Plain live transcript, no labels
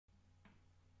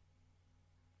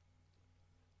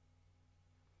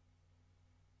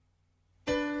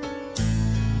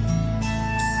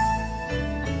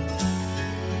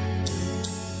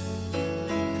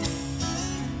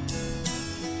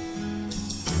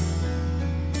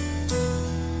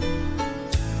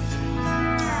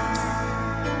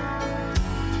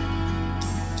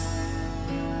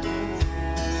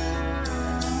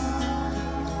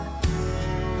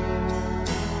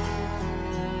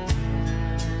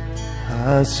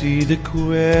I see the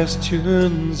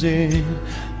questions in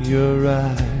your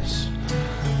eyes.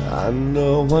 I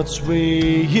know what's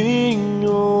weighing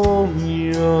on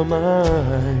your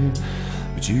mind,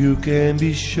 but you can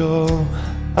be sure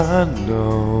I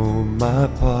know my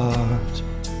part.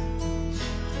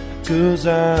 'Cause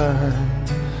I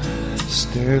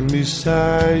stand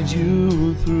beside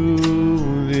you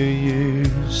through the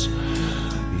years.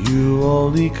 You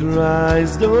only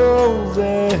cries those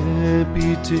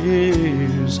happy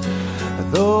tears.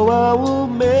 Though I will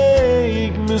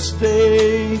make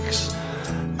mistakes,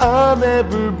 I'll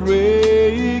never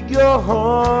break your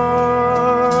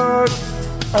heart.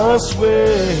 I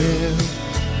swear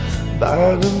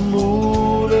by the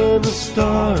moon and the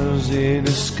stars in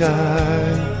the sky,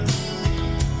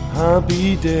 I'll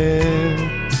be there.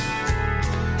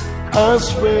 I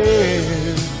swear,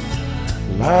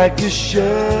 like a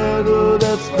shadow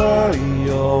that's by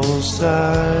your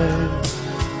side,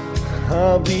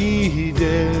 I'll be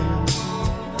there.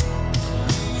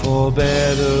 For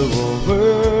better or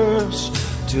worse,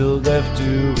 till death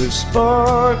do us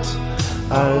part.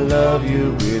 I love you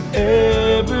with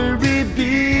every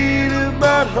beat of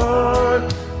my heart,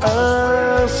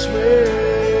 I swear.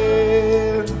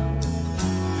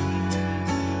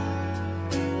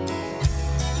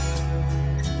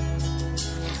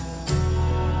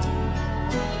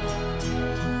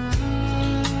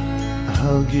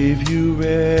 I'll give you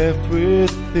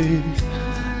everything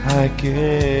I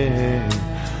can.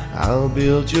 I'll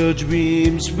build your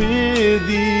dreams with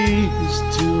these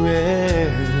two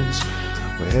hands,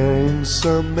 wearing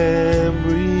some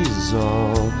memories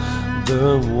on the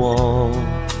wall.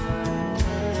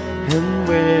 And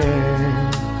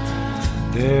when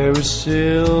there is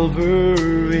silver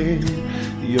in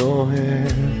your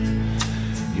hand,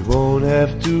 you won't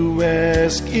have to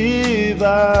ask if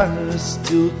I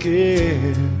still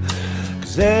care.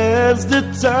 'Cause as the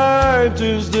time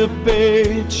turns the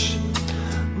page,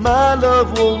 my love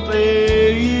won't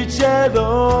age at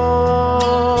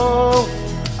all.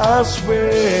 I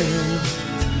swear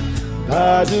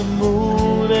by the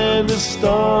moon and the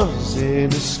stars in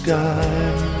the sky,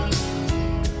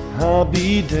 I'll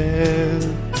be there.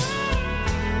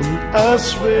 And I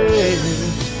swear,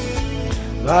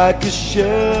 like a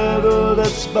shadow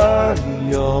that's by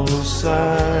your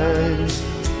side,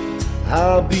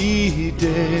 I'll be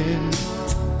there.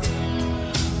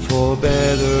 For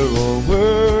better or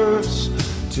worse,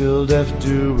 till death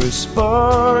do us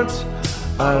part.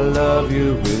 I love you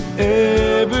with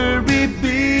every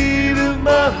beat of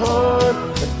my heart,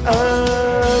 and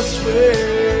I swear.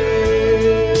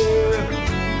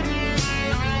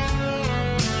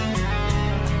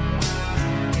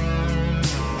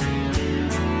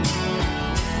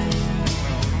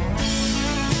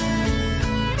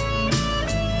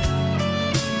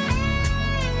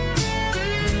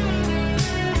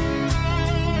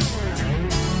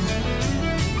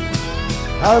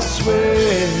 I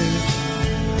swear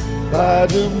by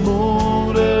the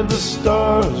moon and the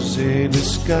stars in the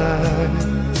sky,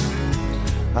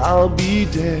 I'll be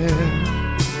there.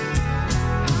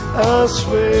 I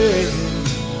swear,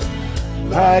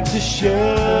 like the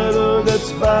shadow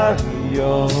that's by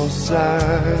your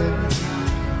side,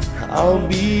 I'll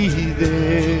be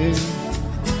there.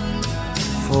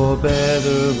 For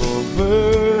better or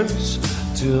worse,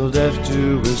 till death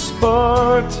do us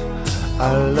part.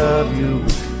 I love you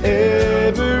with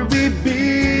every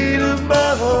beat of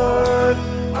my heart,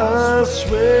 I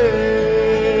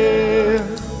swear.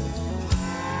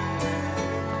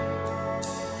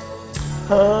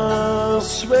 I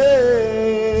swear.